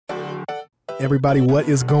Everybody, what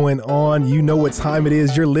is going on? You know what time it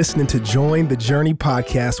is. You're listening to Join the Journey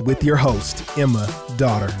podcast with your host, Emma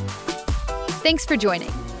Daughter. Thanks for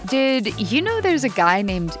joining. Did you know there's a guy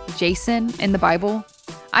named Jason in the Bible?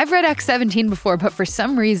 I've read Acts 17 before, but for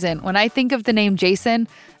some reason, when I think of the name Jason,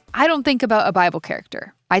 I don't think about a Bible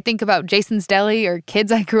character. I think about Jason's Deli or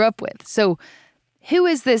kids I grew up with. So who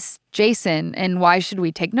is this Jason and why should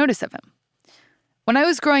we take notice of him? When I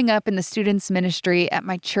was growing up in the students' ministry at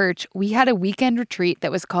my church, we had a weekend retreat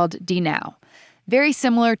that was called D-Now. Very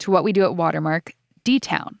similar to what we do at Watermark,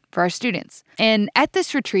 D-Town for our students. And at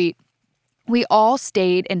this retreat, we all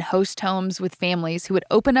stayed in host homes with families who would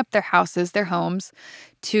open up their houses, their homes,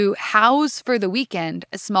 to house for the weekend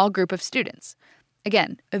a small group of students.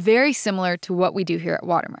 Again, very similar to what we do here at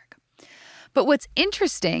Watermark. But what's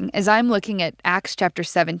interesting as I'm looking at Acts chapter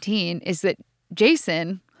 17 is that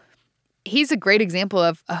Jason, he's a great example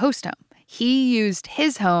of a host home. He used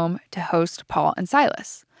his home to host Paul and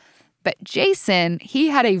Silas. But Jason, he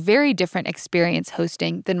had a very different experience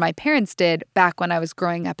hosting than my parents did back when I was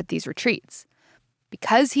growing up at these retreats.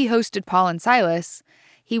 Because he hosted Paul and Silas,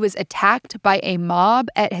 he was attacked by a mob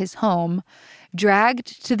at his home,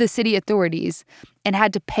 dragged to the city authorities, and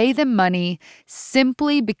had to pay them money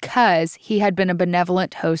simply because he had been a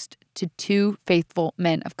benevolent host to two faithful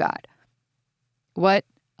men of God. What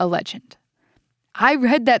a legend. I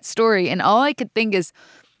read that story and all I could think is,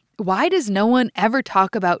 why does no one ever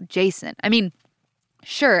talk about Jason? I mean,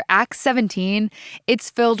 sure, Acts 17, it's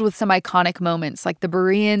filled with some iconic moments like the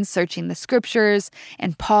Bereans searching the scriptures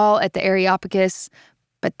and Paul at the Areopagus.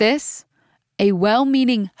 But this, a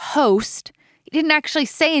well-meaning host, he didn't actually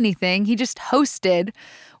say anything, he just hosted,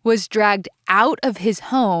 was dragged out of his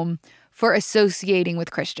home for associating with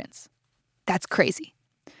Christians. That's crazy.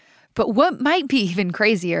 But what might be even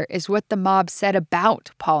crazier is what the mob said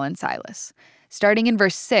about Paul and Silas. Starting in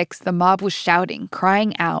verse 6, the mob was shouting,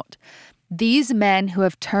 crying out, "These men who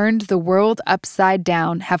have turned the world upside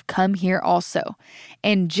down have come here also,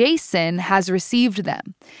 and Jason has received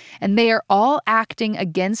them. And they are all acting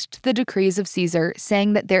against the decrees of Caesar,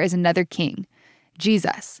 saying that there is another king,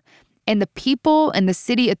 Jesus. And the people and the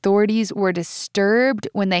city authorities were disturbed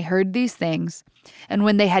when they heard these things. And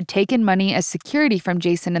when they had taken money as security from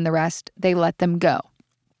Jason and the rest, they let them go."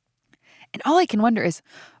 And all I can wonder is,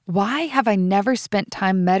 why have I never spent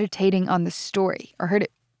time meditating on the story or heard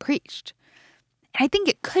it preached? And I think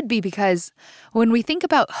it could be because when we think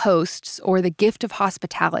about hosts or the gift of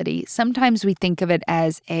hospitality, sometimes we think of it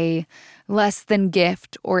as a less than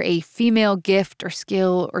gift or a female gift or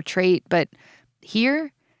skill or trait. But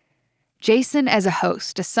here, Jason as a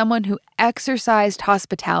host, as someone who exercised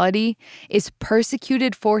hospitality, is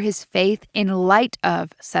persecuted for his faith in light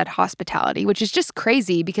of said hospitality, which is just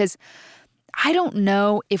crazy because I don't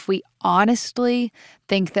know if we honestly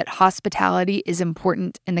think that hospitality is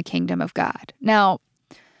important in the kingdom of God. Now,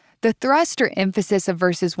 the thrust or emphasis of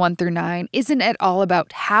verses 1 through 9 isn't at all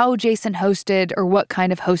about how Jason hosted or what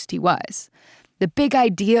kind of host he was. The big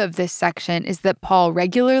idea of this section is that Paul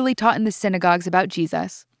regularly taught in the synagogues about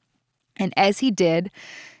Jesus, and as he did,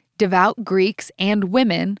 devout Greeks and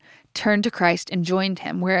women turned to Christ and joined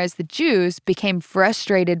him, whereas the Jews became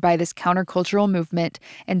frustrated by this countercultural movement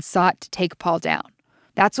and sought to take Paul down.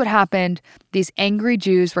 That's what happened. These angry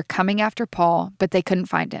Jews were coming after Paul, but they couldn't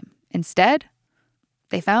find him. Instead,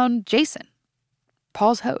 they found Jason,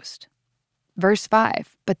 Paul's host. Verse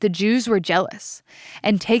 5, "But the Jews were jealous,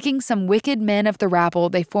 and taking some wicked men of the rabble,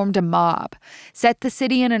 they formed a mob, set the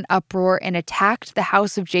city in an uproar, and attacked the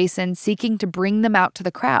house of Jason, seeking to bring them out to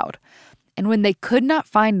the crowd. And when they could not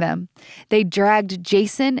find them, they dragged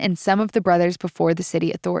Jason and some of the brothers before the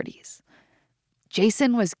city authorities."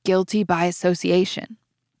 Jason was guilty by association.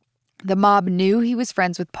 The mob knew he was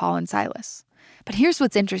friends with Paul and Silas. But here's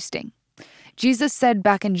what's interesting. Jesus said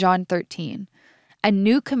back in John 13, "A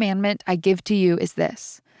new commandment I give to you is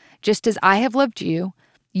this: just as I have loved you,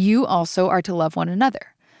 you also are to love one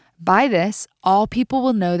another. By this, all people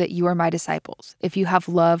will know that you are my disciples, if you have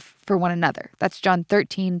love for one another." That's John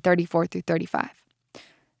 13, 34 through 35.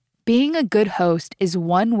 Being a good host is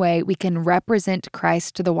one way we can represent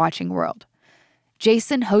Christ to the watching world.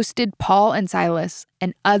 Jason hosted Paul and Silas,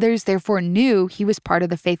 and others therefore knew he was part of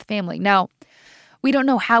the faith family. Now, we don't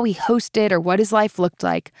know how he hosted or what his life looked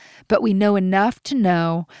like, but we know enough to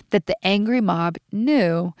know that the angry mob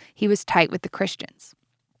knew he was tight with the Christians.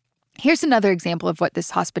 Here's another example of what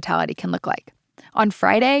this hospitality can look like. On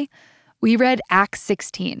Friday, we read Acts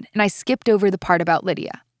 16, and I skipped over the part about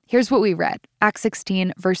Lydia. Here's what we read, Acts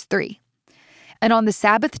 16, verse 3. "And on the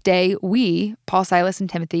Sabbath day, we, Paul, Silas, and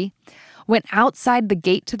Timothy, went outside the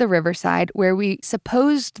gate to the riverside where we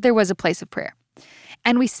supposed there was a place of prayer.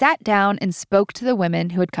 And we sat down and spoke to the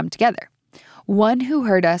women who had come together. One who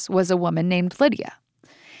heard us was a woman named Lydia,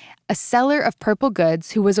 a seller of purple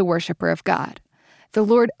goods who was a worshiper of God. The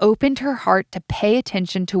Lord opened her heart to pay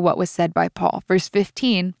attention to what was said by Paul. Verse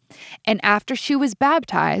 15, and after she was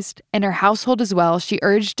baptized, and her household as well, she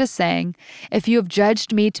urged us, saying, if you have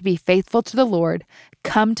judged me to be faithful to the Lord,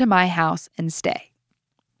 come to my house and stay.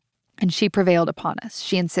 And she prevailed upon us.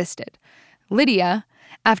 She insisted. Lydia,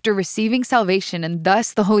 after receiving salvation and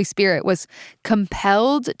thus the Holy Spirit, was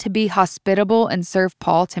compelled to be hospitable and serve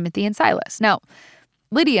Paul, Timothy, and Silas. Now,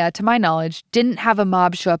 Lydia, to my knowledge, didn't have a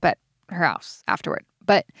mob show up at her house afterward.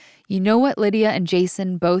 But you know what Lydia and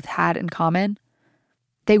Jason both had in common?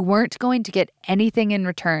 They weren't going to get anything in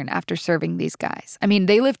return after serving these guys. I mean,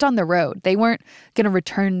 they lived on the road. They weren't going to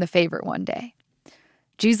return the favor one day.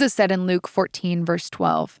 Jesus said in Luke 14, verse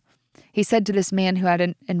 12, he said to this man who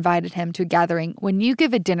had invited him to a gathering, when you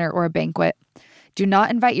give a dinner or a banquet, do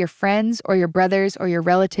not invite your friends or your brothers or your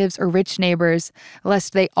relatives or rich neighbors,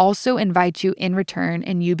 lest they also invite you in return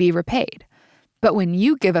and you be repaid. But when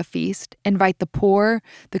you give a feast, invite the poor,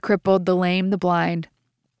 the crippled, the lame, the blind,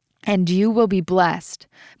 and you will be blessed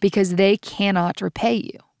because they cannot repay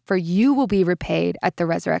you, for you will be repaid at the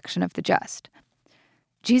resurrection of the just.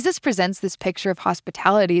 Jesus presents this picture of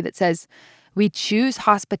hospitality that says we choose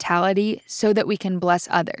hospitality so that we can bless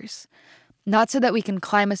others, not so that we can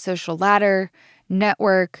climb a social ladder,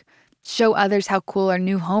 network, show others how cool our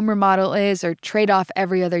new home remodel is, or trade off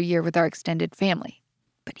every other year with our extended family.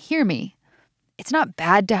 But hear me. It's not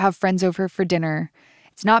bad to have friends over for dinner.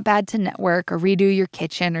 It's not bad to network or redo your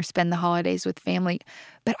kitchen or spend the holidays with family.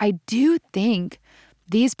 But I do think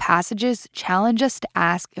these passages challenge us to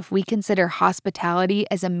ask if we consider hospitality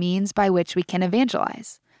as a means by which we can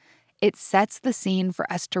evangelize. It sets the scene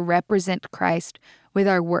for us to represent Christ with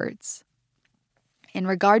our words. In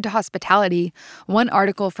regard to hospitality, one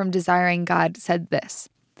article from Desiring God said this: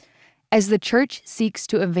 as the church seeks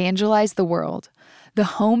to evangelize the world, the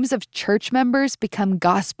homes of church members become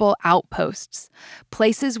gospel outposts,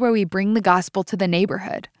 places where we bring the gospel to the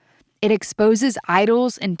neighborhood. It exposes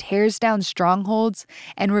idols and tears down strongholds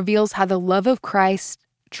and reveals how the love of Christ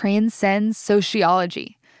transcends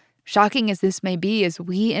sociology. Shocking as this may be, as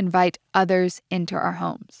we invite others into our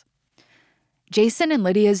homes. Jason and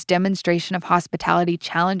Lydia's demonstration of hospitality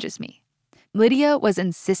challenges me. Lydia was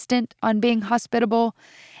insistent on being hospitable,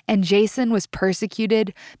 and Jason was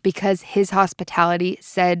persecuted because his hospitality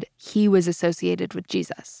said he was associated with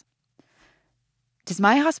Jesus. Does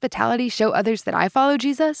my hospitality show others that I follow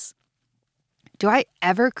Jesus? Do I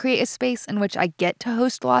ever create a space in which I get to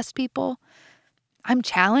host lost people? I'm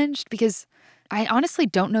challenged because I honestly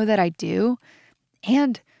don't know that I do,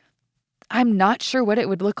 and I'm not sure what it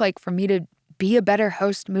would look like for me to be a better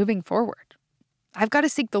host moving forward. I've got to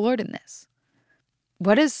seek the Lord in this.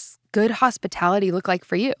 What does good hospitality look like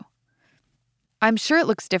for you? I'm sure it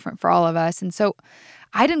looks different for all of us, and so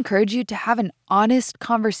I'd encourage you to have an honest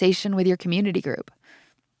conversation with your community group.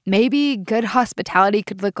 Maybe good hospitality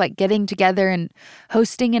could look like getting together and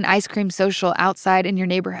hosting an ice cream social outside in your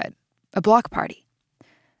neighborhood, a block party.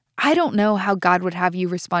 I don't know how God would have you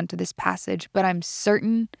respond to this passage, but I'm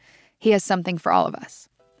certain He has something for all of us.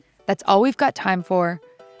 That's all we've got time for,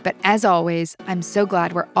 but as always, I'm so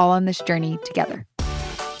glad we're all on this journey together.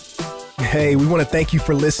 Hey, we want to thank you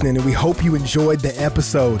for listening, and we hope you enjoyed the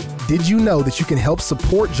episode. Did you know that you can help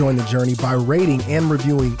support Join the Journey by rating and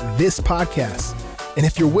reviewing this podcast? And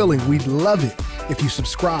if you're willing, we'd love it if you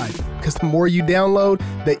subscribe, because the more you download,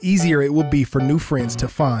 the easier it will be for new friends to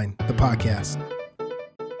find the podcast.